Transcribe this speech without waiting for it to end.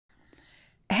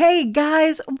Hey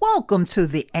guys, welcome to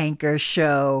the Anchor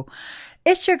Show.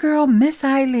 It's your girl, Miss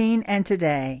Eileen, and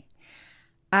today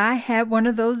I had one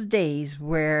of those days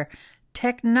where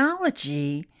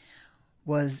technology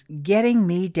was getting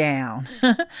me down.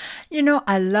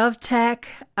 I love tech.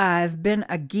 I've been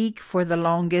a geek for the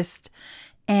longest,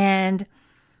 and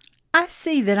I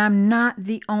see that I'm not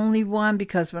the only one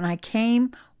because when I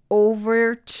came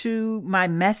over to my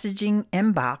messaging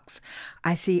inbox,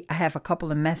 I see I have a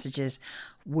couple of messages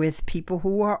with people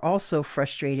who are also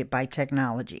frustrated by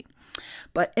technology.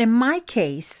 But in my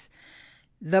case,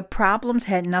 the problems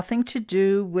had nothing to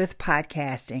do with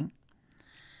podcasting.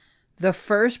 The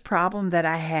first problem that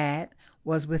I had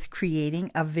was with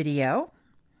creating a video.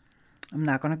 I'm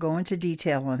not going to go into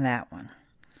detail on that one.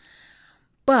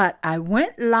 But I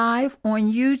went live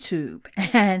on YouTube,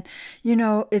 and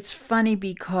it's funny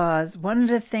because one of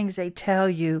the things they tell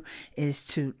you is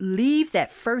to leave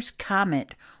that first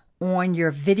comment on your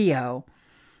video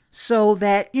so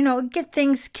that, get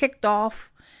things kicked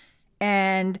off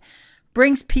and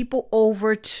brings people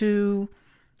over to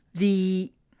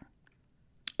it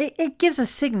gives a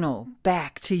signal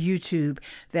back to YouTube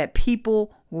that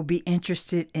people will be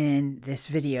interested in this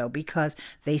video because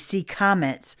they see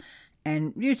comments,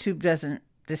 and YouTube doesn't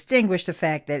distinguish the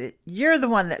fact that you're the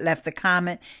one that left the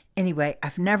comment. Anyway,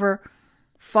 I've never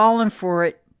fallen for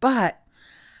it, but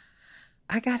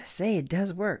I gotta say it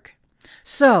does work.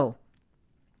 So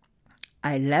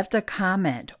I left a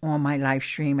comment on my live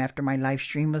stream after my live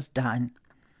stream was done.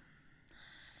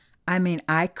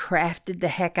 I crafted the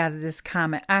heck out of this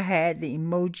comment. I had the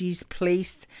emojis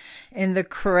placed in the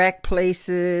correct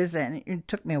places, and it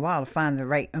took me a while to find the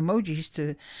right emojis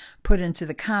to put into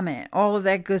the comment. All of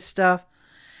that good stuff.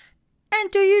 And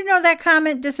do you know that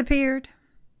comment disappeared?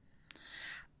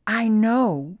 I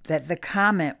know that the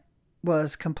comment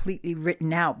was completely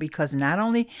written out because not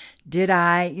only did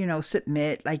I,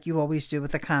 submit like you always do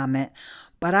with a comment,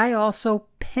 but I also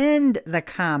pinned the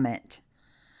comment.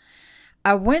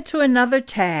 I went to another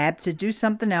tab to do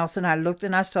something else, and I looked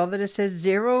and I saw that it says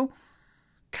 0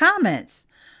 comments.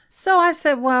 So I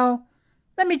said, well,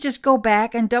 let me just go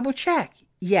back and double check.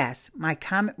 Yes, my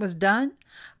comment was done.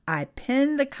 I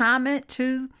pinned the comment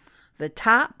to the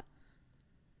top.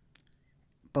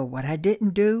 But what I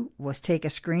didn't do was take a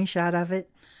screenshot of it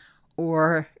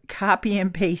or copy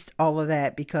and paste all of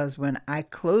that, because when I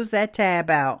closed that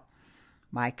tab out,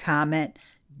 my comment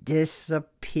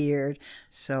disappeared.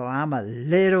 So I'm a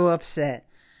little upset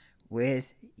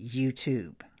with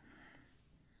YouTube.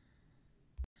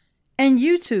 And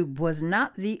YouTube was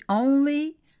not the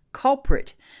only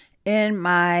culprit in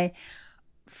my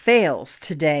fails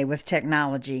today with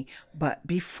technology. But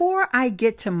before I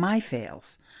get to my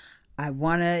fails, I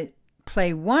want to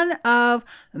play one of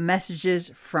the messages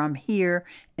from here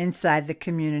inside the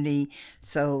community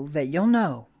so that you'll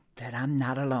know that I'm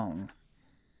not alone.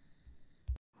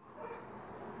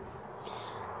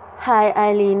 Hi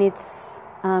Eileen, it's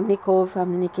Nicole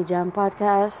from the Nikki Jam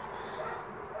podcast.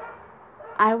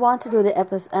 I want to do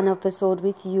an episode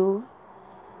with you,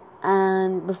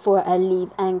 and before I leave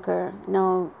Anchor.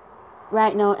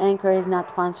 Right now, Anchor is not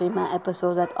sponsoring my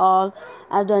episodes at all.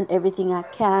 I've done everything I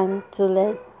can to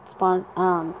let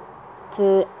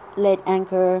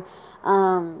Anchor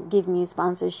give me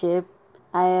sponsorship.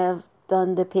 I have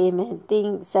done the payment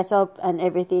thing, set up and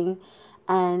everything,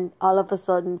 and all of a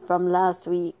sudden, from last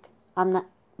week,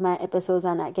 my episodes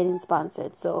are not getting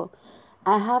sponsored. So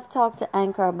I have talked to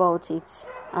Anchor about it.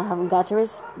 I haven't got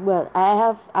I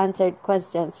have answered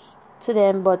questions to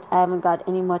them, but I haven't got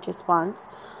any much response.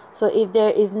 So if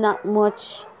there is not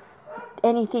much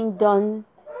anything done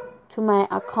to my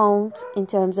account in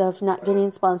terms of not getting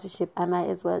sponsorship, I might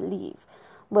as well leave.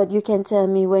 But you can tell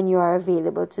me when you are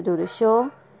available to do the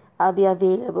show. I'll be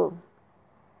available.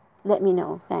 Let me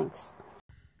know. Thanks.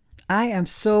 I am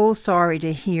so sorry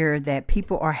to hear that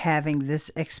people are having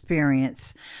this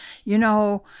experience.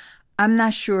 I'm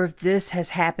not sure if this has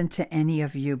happened to any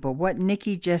of you, but what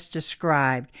Nikki just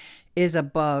described is a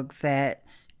bug that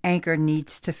Anchor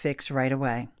needs to fix right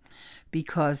away,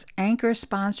 because Anchor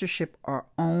sponsorship are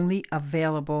only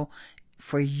available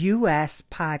for U.S.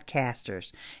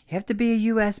 podcasters. You have to be a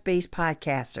U.S.-based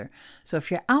podcaster. So if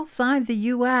you're outside the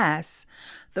U.S.,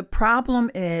 the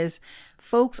problem is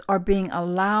folks are being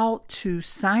allowed to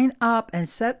sign up and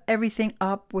set everything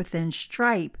up within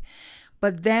Stripe,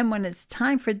 but then when it's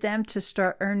time for them to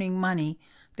start earning money,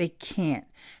 they can't.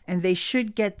 And they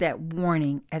should get that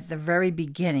warning at the very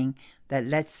beginning that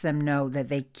lets them know that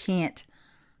they can't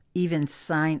even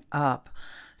sign up.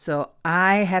 So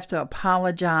I have to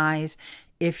apologize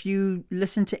if you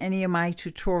listen to any of my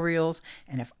tutorials,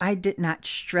 and if I did not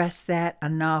stress that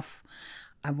enough,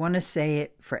 I want to say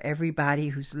it for everybody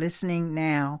who's listening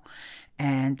now,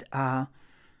 and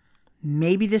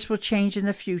maybe this will change in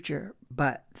the future,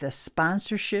 but the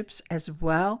sponsorships as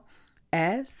well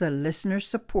as the listener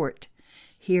support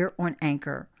here on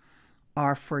Anchor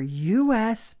are for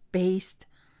U.S.-based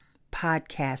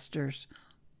podcasters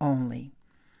only.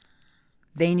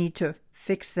 They need to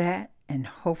fix that, and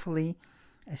hopefully,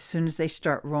 as soon as they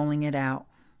start rolling it out,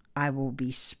 I will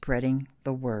be spreading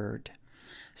the word.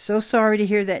 So sorry to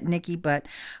hear that, Nikki, but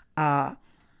I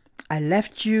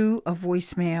left you a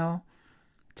voicemail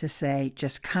to say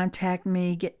just contact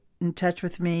me, get in touch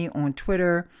with me on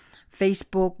Twitter,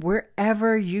 Facebook,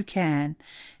 wherever you can.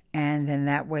 And then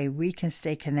that way we can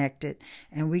stay connected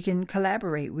and we can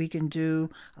collaborate. We can do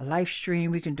a live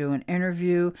stream. We can do an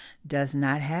interview. Does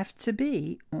not have to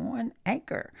be on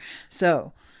Anchor.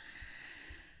 So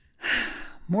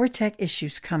more tech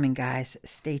issues coming, guys.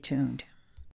 Stay tuned.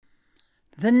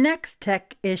 The next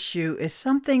tech issue is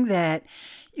something that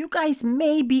you guys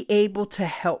may be able to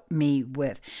help me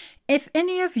with. If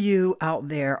any of you out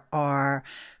there are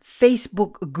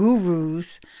Facebook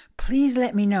gurus, please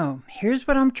let me know. Here's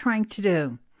what I'm trying to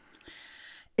do.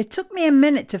 It took me a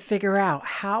minute to figure out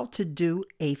how to do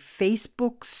a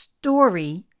Facebook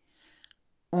story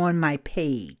on my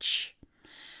page.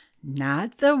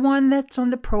 Not the one that's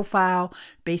on the profile.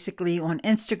 Basically on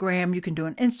Instagram, you can do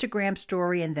an Instagram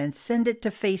story and then send it to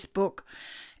Facebook,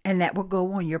 and that will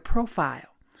go on your profile.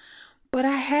 But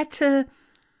I had to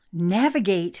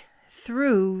navigate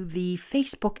through the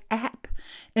Facebook app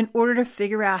in order to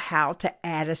figure out how to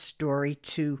add a story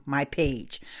to my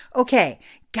page. Okay,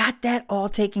 got that all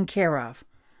taken care of.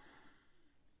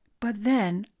 But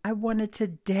then I wanted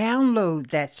to download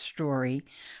that story.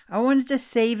 I wanted to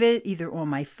save it either on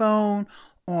my phone,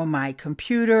 on my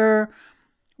computer,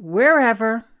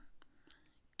 wherever.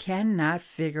 Cannot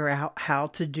figure out how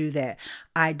to do that.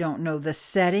 I don't know the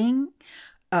setting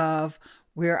of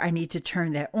where I need to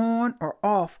turn that on or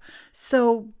off.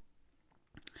 So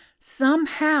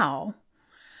somehow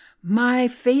my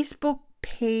Facebook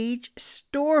page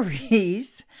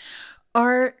stories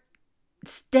are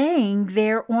staying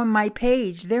there on my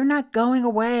page. They're not going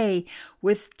away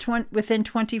within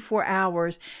 24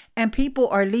 hours, and people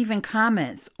are leaving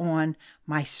comments on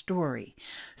my story.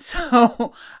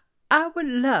 So I would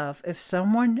love if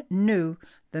someone knew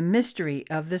the mystery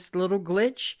of this little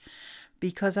glitch,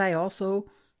 because I also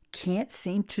can't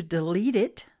seem to delete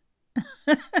it.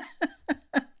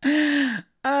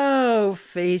 Oh,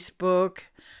 Facebook.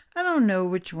 I don't know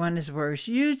which one is worse,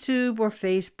 YouTube or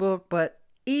Facebook, but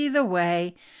either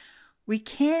way, we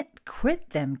can't quit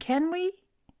them, can we?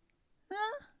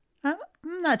 I'm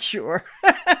not sure.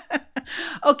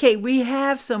 Okay, we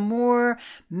have some more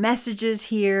messages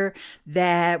here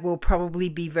that will probably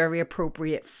be very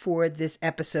appropriate for this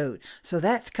episode. So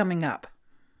that's coming up.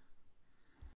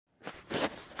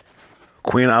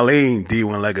 Queen Eileen,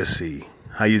 D1 Legacy.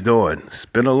 How you doing? It's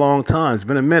been a long time. It's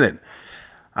been a minute.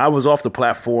 I was off the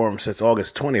platform since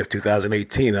August 20th,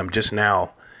 2018. I'm just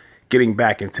now getting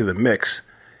back into the mix.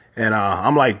 And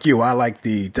I'm like you. I like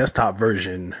the desktop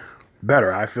version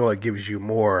better. I feel it gives you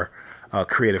more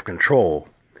creative control.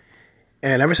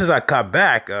 And ever since I got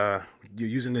back, you're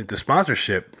using the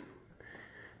sponsorship,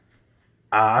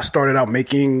 I started out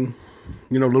making,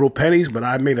 little pennies, but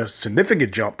I made a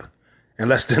significant jump in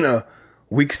less than a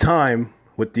week's time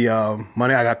with the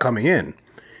money I got coming in.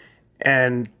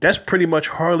 And that's pretty much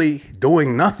hardly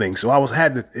doing nothing. So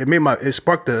it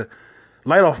sparked a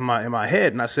light off in my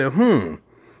head. And I said,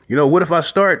 what if I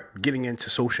start getting into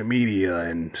social media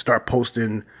and start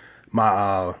posting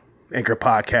my Anchor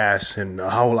podcasts and a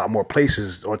whole lot more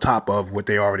places on top of what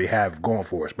they already have going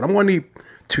for us. But I'm going to need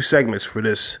 2 segments for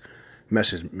this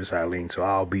message, Miss Eileen. So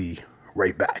I'll be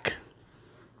right back.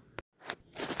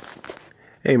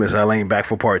 Hey, Miss Eileen, back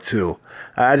for part 2.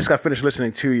 I just got finished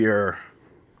listening to your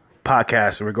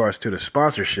podcast in regards to the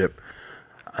sponsorship.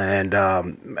 And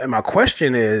my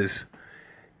question is,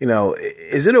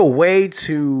 is it a way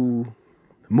to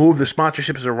move the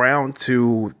sponsorships around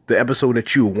to the episode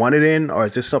that you wanted in, or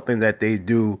is this something that they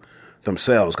do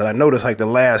themselves? Because I noticed like the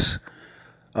last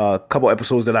couple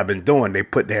episodes that I've been doing, they've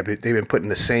been putting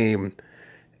the same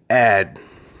ad,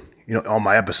 on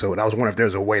my episode. I was wondering if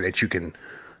there's a way that you can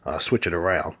switch it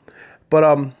around.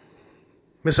 But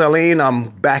Miss Eileen, I'm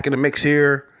back in the mix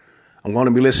here. I'm going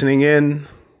to be listening in.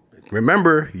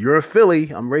 Remember, you're in Philly.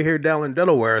 I'm right here down in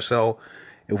Delaware. So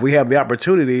if we have the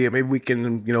opportunity, maybe we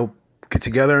can, get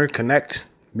together, connect,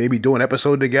 maybe do an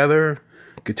episode together,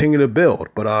 continue to build.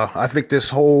 But I think this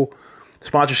whole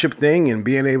sponsorship thing and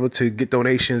being able to get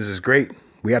donations is great.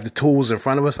 We have the tools in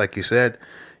front of us, like you said,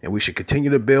 and we should continue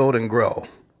to build and grow.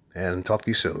 and talk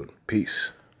to you soon.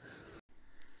 Peace.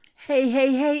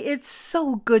 Hey, it's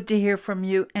so good to hear from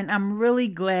you, and I'm really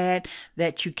glad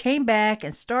that you came back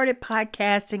and started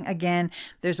podcasting again.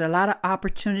 There's a lot of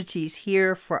opportunities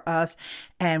here for us,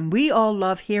 and we all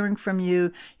love hearing from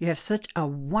you. You have such a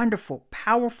wonderful,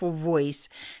 powerful voice,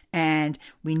 and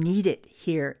we need it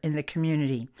here in the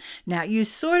community. Now, you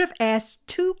sort of asked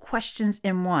two questions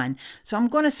in one, so I'm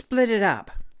going to split it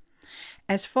up.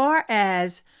 As far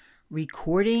as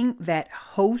recording that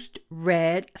host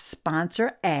read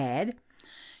sponsor ad,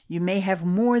 you may have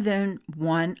more than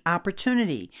one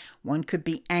opportunity. One could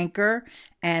be Anchor,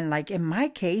 and like in my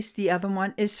case, the other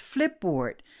one is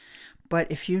Flipboard. But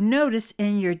if you notice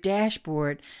in your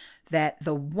dashboard that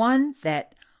the one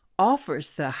that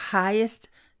offers the highest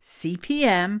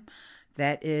CPM,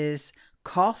 that is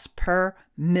cost per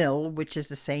mil, which is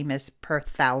the same as per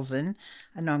thousand.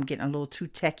 I know I'm getting a little too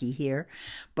techie here,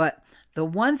 but the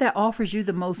one that offers you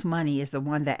the most money is the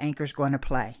one that Anchor's going to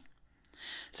play.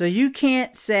 So you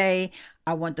can't say,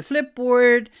 I want the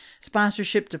Flipboard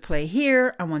sponsorship to play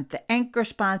here. I want the Anchor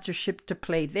sponsorship to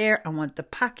play there. I want the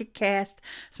Pocket Cast.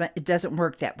 It doesn't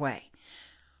work that way.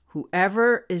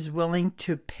 Whoever is willing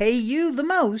to pay you the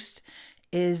most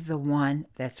is the one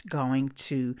that's going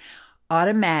to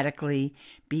automatically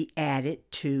be added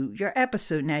to your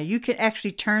episode. Now, you can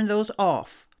actually turn those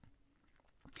off.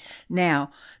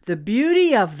 Now, the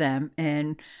beauty of them,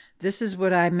 and this is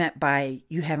what I meant by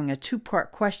you having a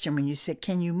two-part question when you said,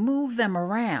 can you move them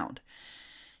around?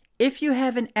 If you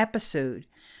have an episode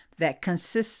that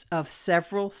consists of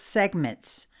several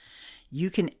segments,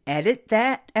 you can edit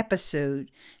that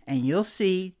episode and you'll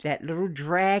see that little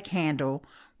drag handle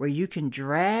where you can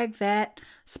drag that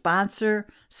sponsor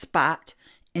spot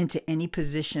into any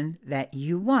position that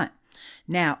you want.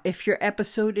 Now, if your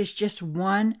episode is just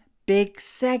one big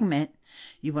segment,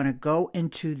 you want to go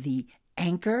into the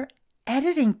Anchor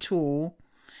editing tool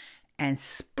and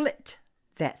split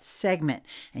that segment.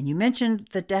 And you mentioned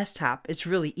the desktop. It's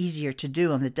really easier to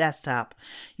do on the desktop.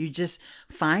 You just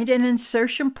find an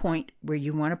insertion point where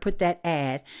you want to put that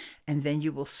ad, and then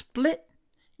you will split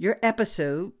your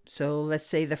episode. So let's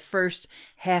say the first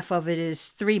half of it is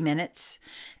 3 minutes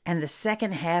and the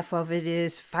second half of it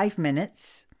is 5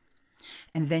 minutes.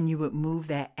 And then you would move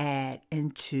that ad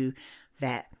into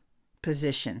that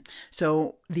position.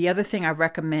 So the other thing I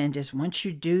recommend is once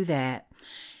you do that,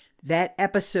 that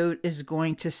episode is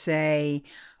going to say,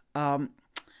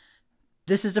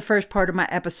 this is the first part of my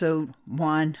episode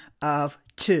 1 of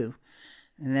 2.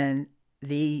 And then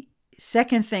the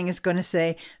second thing is going to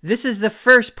say, this is the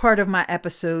first part of my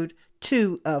episode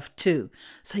 2 of 2.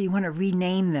 So you want to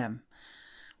rename them.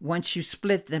 Once you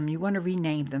split them, you want to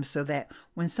rename them so that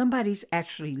when somebody's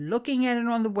actually looking at it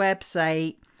on the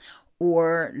website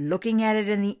or looking at it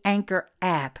in the Anchor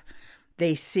app,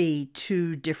 they see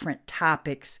 2 different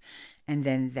topics, and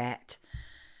then that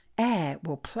ad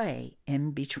will play in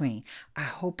between. I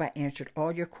hope I answered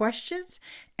all your questions.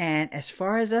 And as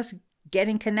far as us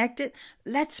getting connected,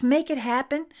 let's make it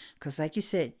happen. Because like you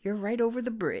said, you're right over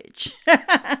the bridge.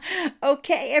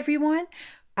 Okay, everyone.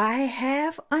 I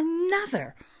have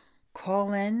another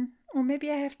call in, or maybe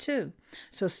I have 2.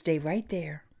 So stay right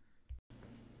there.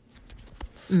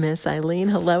 Miss Eileen,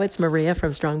 hello, it's Maria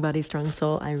from Strong Body, Strong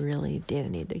Soul. I really do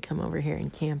need to come over here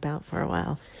and camp out for a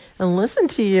while and listen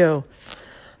to you.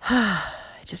 I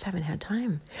just haven't had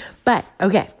time. But,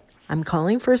 okay, I'm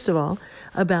calling, first of all,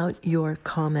 about your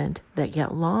comment that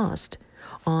got lost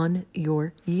on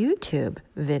your YouTube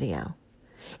video.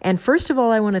 And first of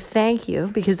all, I want to thank you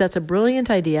because that's a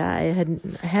brilliant idea.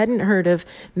 I hadn't heard of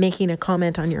making a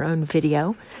comment on your own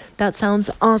video. That sounds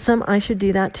awesome. I should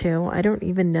do that too. I don't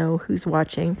even know who's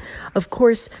watching. Of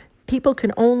course, people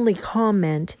can only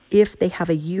comment if they have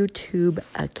a YouTube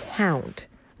account,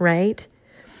 right?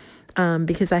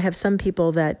 Because I have some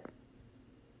people that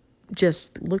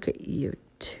just look at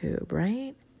YouTube,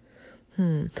 right?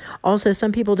 Also,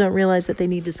 some people don't realize that they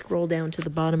need to scroll down to the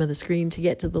bottom of the screen to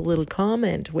get to the little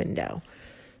comment window.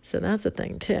 So that's a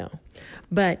thing too.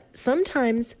 But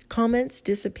sometimes comments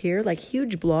disappear, like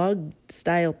huge blog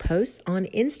style posts on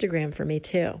Instagram for me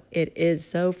too. It is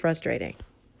so frustrating.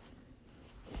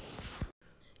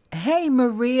 Hey,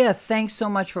 Maria, thanks so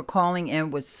much for calling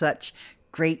in with such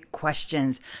great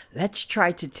questions. Let's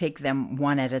try to take them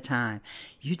one at a time.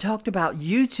 You talked about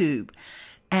YouTube.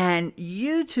 And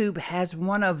YouTube has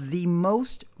one of the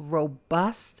most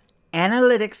robust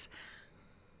analytics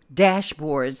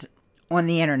dashboards on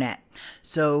the internet.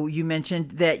 So you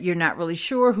mentioned that you're not really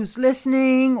sure who's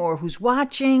listening or who's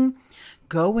watching.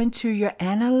 Go into your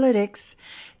analytics,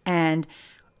 and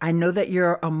I know that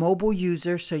you're a mobile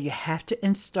user, so you have to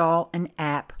install an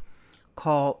app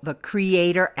called the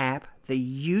Creator app, the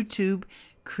YouTube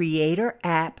Creator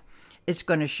app. It's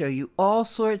going to show you all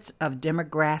sorts of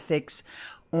demographics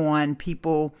on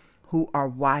people who are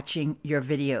watching your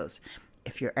videos.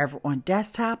 If you're ever on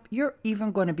desktop, you're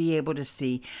even going to be able to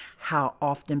see how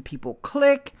often people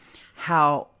click,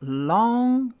 how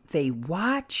long they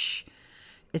watch.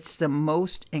 It's the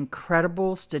most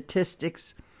incredible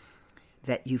statistics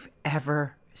that you've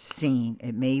ever seen.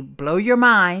 It may blow your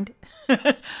mind,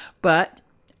 but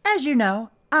as you know,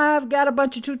 I've got a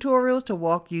bunch of tutorials to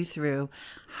walk you through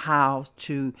how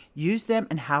to use them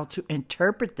and how to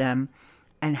interpret them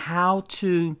and how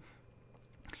to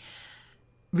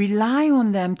rely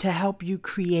on them to help you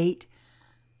create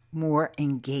more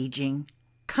engaging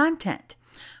content.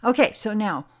 Okay, so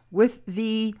now with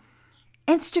the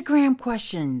Instagram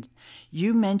questions,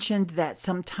 you mentioned that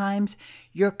sometimes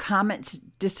your comments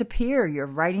disappear. You're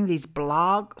writing these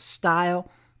blog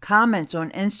style comments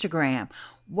on Instagram.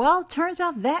 Well, it turns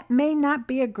out that may not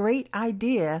be a great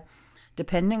idea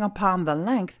depending upon the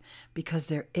length, because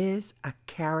there is a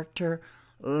character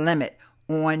limit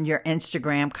on your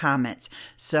Instagram comments.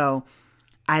 So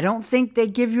I don't think they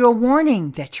give you a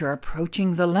warning that you're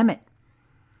approaching the limit.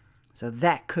 So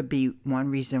that could be one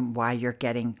reason why you're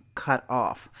getting cut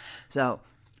off. So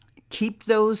keep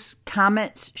those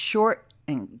comments short,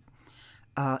 and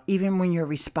even when you're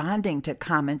responding to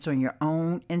comments on your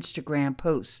own Instagram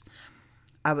posts,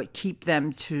 I would keep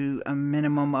them to a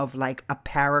minimum of like a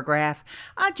paragraph.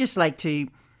 I just like to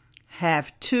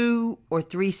have 2 or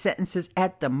 3 sentences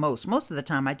at the most. Most of the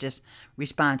time I just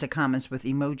respond to comments with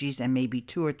emojis and maybe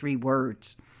 2 or 3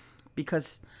 words,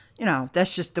 because, you know,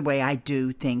 that's just the way I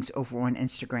do things over on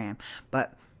Instagram.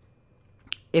 But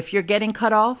if you're getting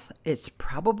cut off, it's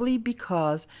probably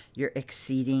because you're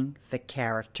exceeding the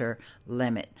character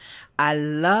limit. I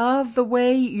love the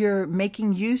way you're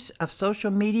making use of social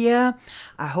media.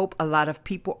 I hope a lot of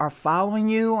people are following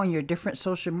you on your different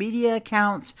social media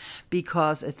accounts,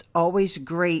 because it's always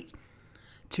great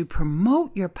to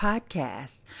promote your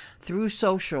podcast through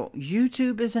social.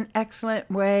 YouTube is an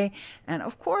excellent way. And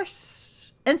of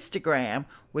course, Instagram,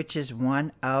 which is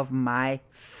one of my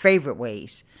favorite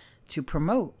ways to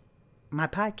promote my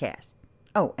podcast.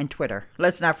 Oh, and Twitter.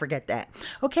 Let's not forget that.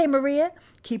 Okay, Maria,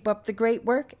 keep up the great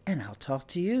work, and I'll talk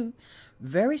to you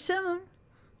very soon.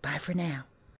 Bye for now.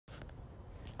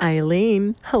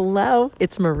 Eileen, hello.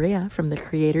 It's Maria from the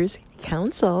Creators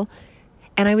Council.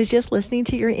 And I was just listening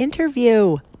to your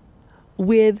interview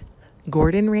with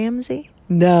Gordon Ramsay.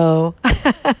 No,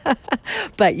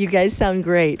 but you guys sound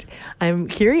great. I'm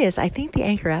curious. I think the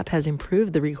Anchor app has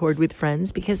improved the Record with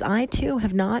Friends, because I too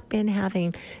have not been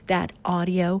having that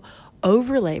audio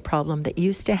overlay problem that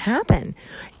used to happen,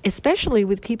 especially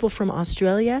with people from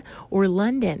Australia or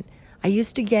London. I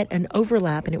used to get an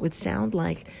overlap and it would sound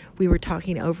like we were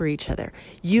talking over each other.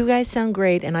 You guys sound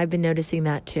great, and I've been noticing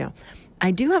that too.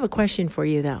 I do have a question for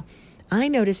you though. I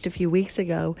noticed a few weeks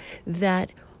ago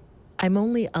that I'm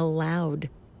only allowed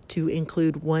to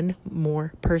include one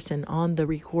more person on the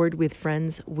Record with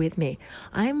Friends with me.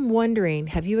 I'm wondering,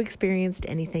 have you experienced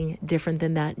anything different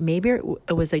than that? Maybe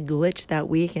it was a glitch that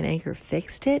week and Anchor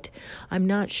fixed it. I'm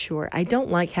not sure. I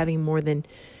don't like having more than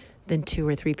 2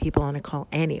 or 3 people on a call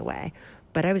anyway,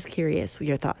 but I was curious with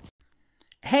your thoughts.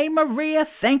 Hey, Maria,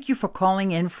 thank you for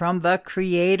calling in from the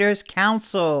Creators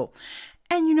Council.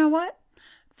 And you know what?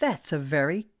 That's a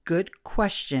very good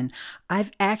question. I've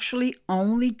actually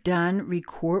only done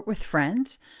Record with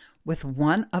Friends with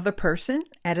one other person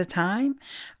at a time.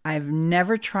 I've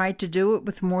never tried to do it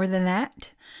with more than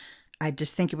that. I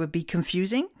just think it would be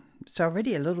confusing. It's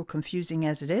already a little confusing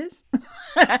as it is.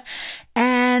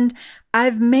 And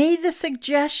I've made the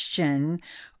suggestion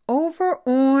over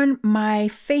on my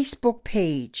Facebook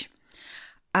page.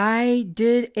 I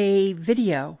did a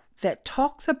video that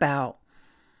talks about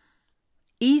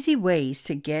easy ways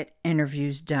to get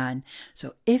interviews done.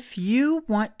 So if you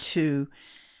want to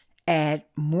add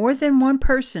more than one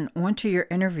person onto your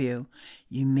interview,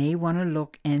 you may want to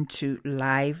look into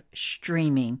live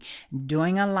streaming.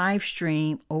 Doing a live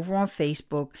stream over on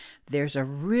Facebook, there's a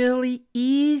really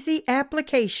easy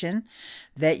application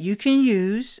that you can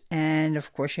use. And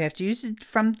of course, you have to use it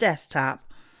from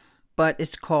desktop, but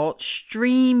it's called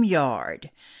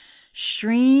StreamYard.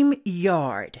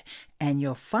 StreamYard. And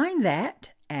you'll find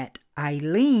that at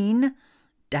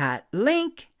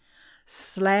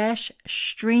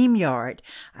eileen.link/StreamYard.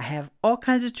 I have all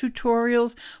kinds of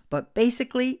tutorials, but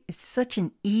basically it's such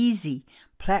an easy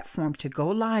platform to go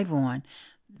live on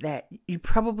that you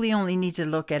probably only need to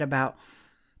look at about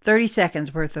 30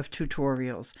 seconds worth of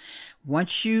tutorials.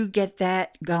 Once you get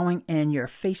that going in your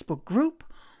Facebook group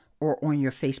or on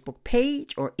your Facebook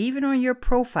page or even on your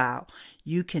profile,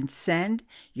 you can send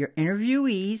your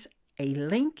interviewees a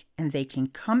link and they can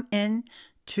come in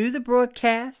to the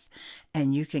broadcast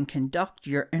and you can conduct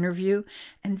your interview.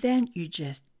 And then you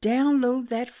just download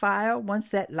that file once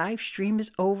that live stream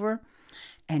is over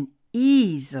and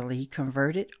easily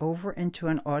convert it over into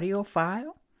an audio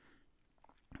file.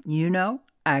 You know,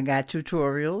 I got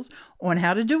tutorials on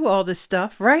how to do all this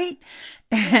stuff, right?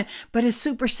 But it's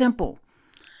super simple.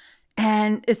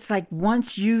 And it's like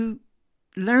once you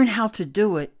learn how to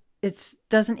do it, it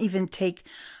doesn't even take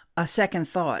a second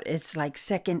thought. It's like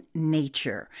second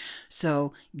nature.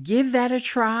 So give that a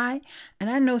try. And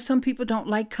I know some people don't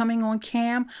like coming on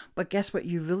cam, but guess what?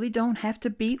 You really don't have to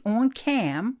be on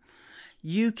cam.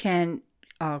 You can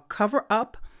cover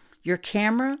up your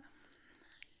camera,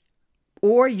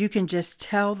 or you can just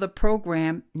tell the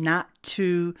program not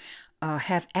to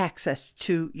have access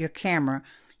to your camera,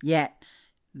 yet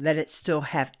let it still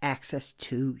have access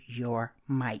to your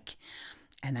mic.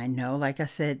 And I know, like I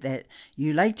said, that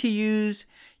you like to use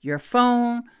your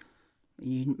phone.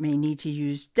 You may need to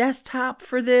use desktop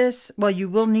for this. Well, you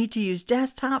will need to use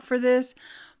desktop for this,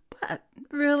 but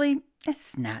really,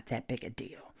 it's not that big a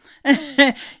deal.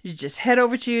 You just head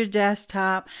over to your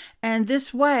desktop, and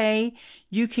this way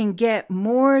you can get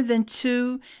more than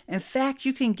 2. In fact,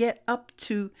 you can get up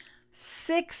to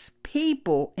 6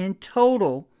 people in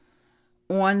total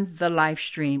on the live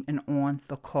stream and on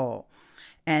the call.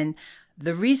 And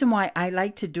the reason why I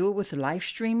like to do it with live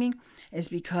streaming is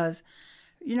because,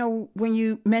 you know, when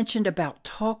you mentioned about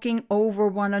talking over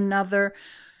one another,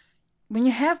 when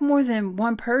you have more than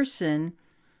one person,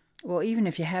 well, even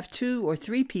if you have 2 or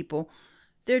 3 people,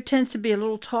 there tends to be a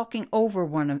little talking over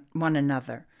one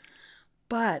another.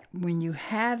 But when you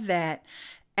have that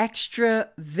extra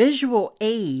visual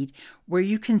aid where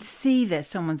you can see that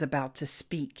someone's about to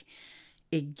speak,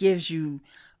 it gives you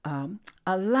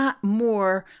a lot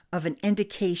more of an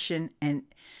indication, and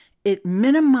it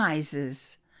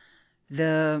minimizes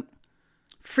the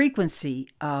frequency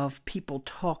of people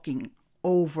talking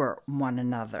over one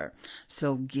another.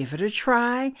 So give it a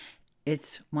try.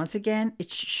 Once again,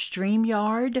 it's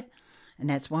StreamYard, and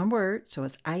that's one word. So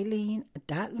it's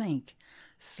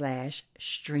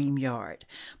Eileen.link/StreamYard.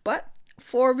 But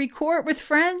for Record with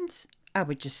Friends, I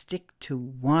would just stick to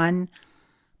one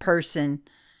person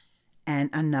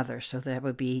and another. So that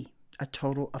would be a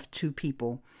total of 2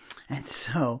 people. And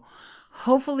so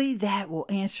hopefully that will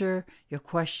answer your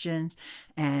questions.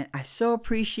 And I so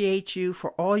appreciate you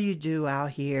for all you do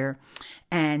out here.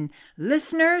 And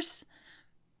listeners,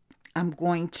 I'm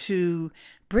going to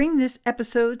bring this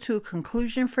episode to a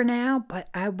conclusion for now, but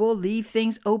I will leave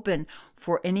things open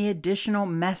for any additional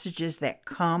messages that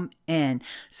come in.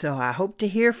 So I hope to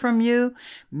hear from you.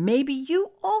 Maybe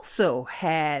you also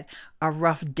had a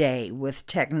rough day with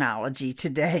technology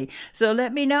today. So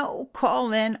let me know.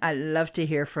 Call in. I love to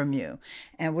hear from you.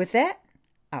 And with that,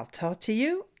 I'll talk to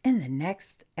you in the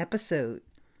next episode.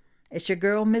 It's your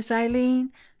girl, Miss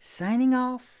Eileen, signing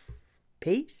off.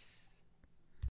 Peace.